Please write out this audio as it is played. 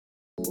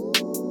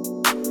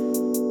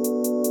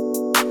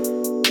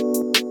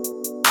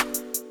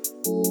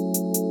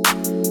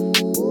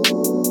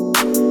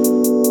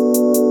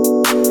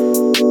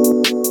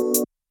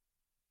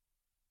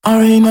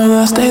Already know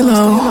that I stay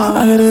low.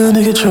 I got a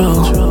nigga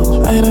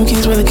control. I got them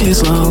keys for the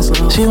case low.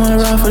 She wanna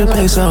ride for the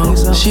peso.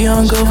 She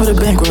on go for the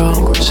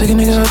bankroll. Shake a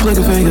nigga up like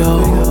a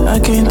Fago. I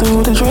came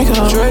through with the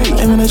Draco.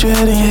 Aiming at your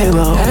head in your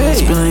halo.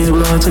 Spilling your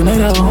blood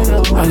tornado.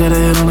 I got a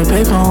head on the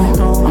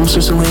payphone. I'm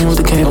switching lean with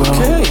the cable.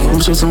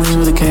 I'm switching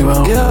lean with the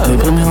cable. They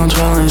put me on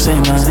trial and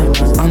say nothing.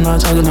 I'm not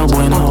talking no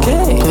bueno.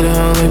 Play the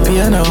whole like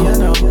piano.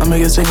 I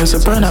make it sing a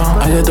soprano.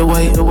 I got the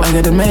white, I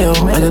got the mayo.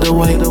 I got the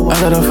white, I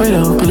got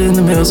Alfredo. Put it in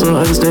the mail so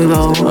I can stay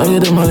low. I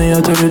get the money,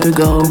 I turn it to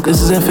gold.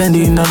 This is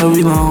Fendi, not a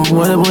long.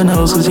 What that boy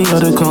knows, cause he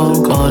got a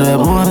cold. All that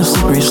boy on a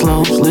slippery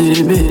slope. Look at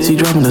this bitch, he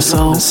dropping the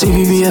soul.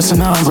 CVVS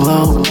and I'm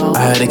below. I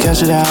had to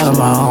catch it out of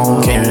my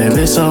own. Came in that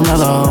bitch so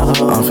mellow.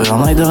 I'm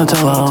feeling like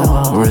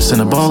Donatello. Wrist in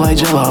the ball like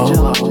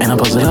Jello. And I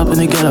posted up in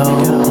the ghetto.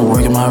 I'm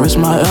working my wrist,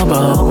 my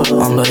elbow.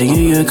 I'm about to give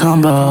you a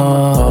combo.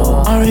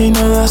 Already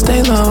know that I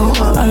stay low.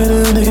 I got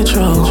a nigga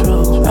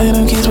control. I got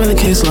them keys by the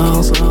case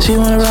low. She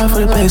wanna ride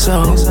for the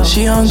peso.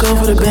 She on go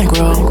for the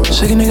bankroll.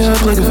 Shake a nigga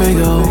up like a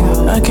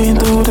Fago. I came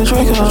through with the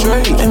Draco.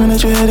 Aiming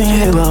at your head in your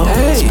halo.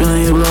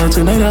 Spilling your blood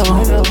tornado.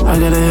 I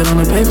got a head on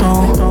the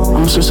payphone.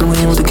 I'm switching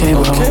lean with the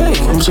cable.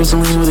 I'm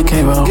switching lean with the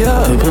cable.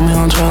 They put me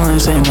on trial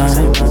and say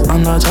nothing.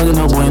 I'm not talking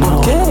no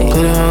bueno. Play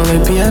the whole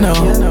like piano.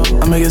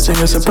 I make it sing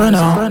a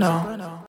soprano.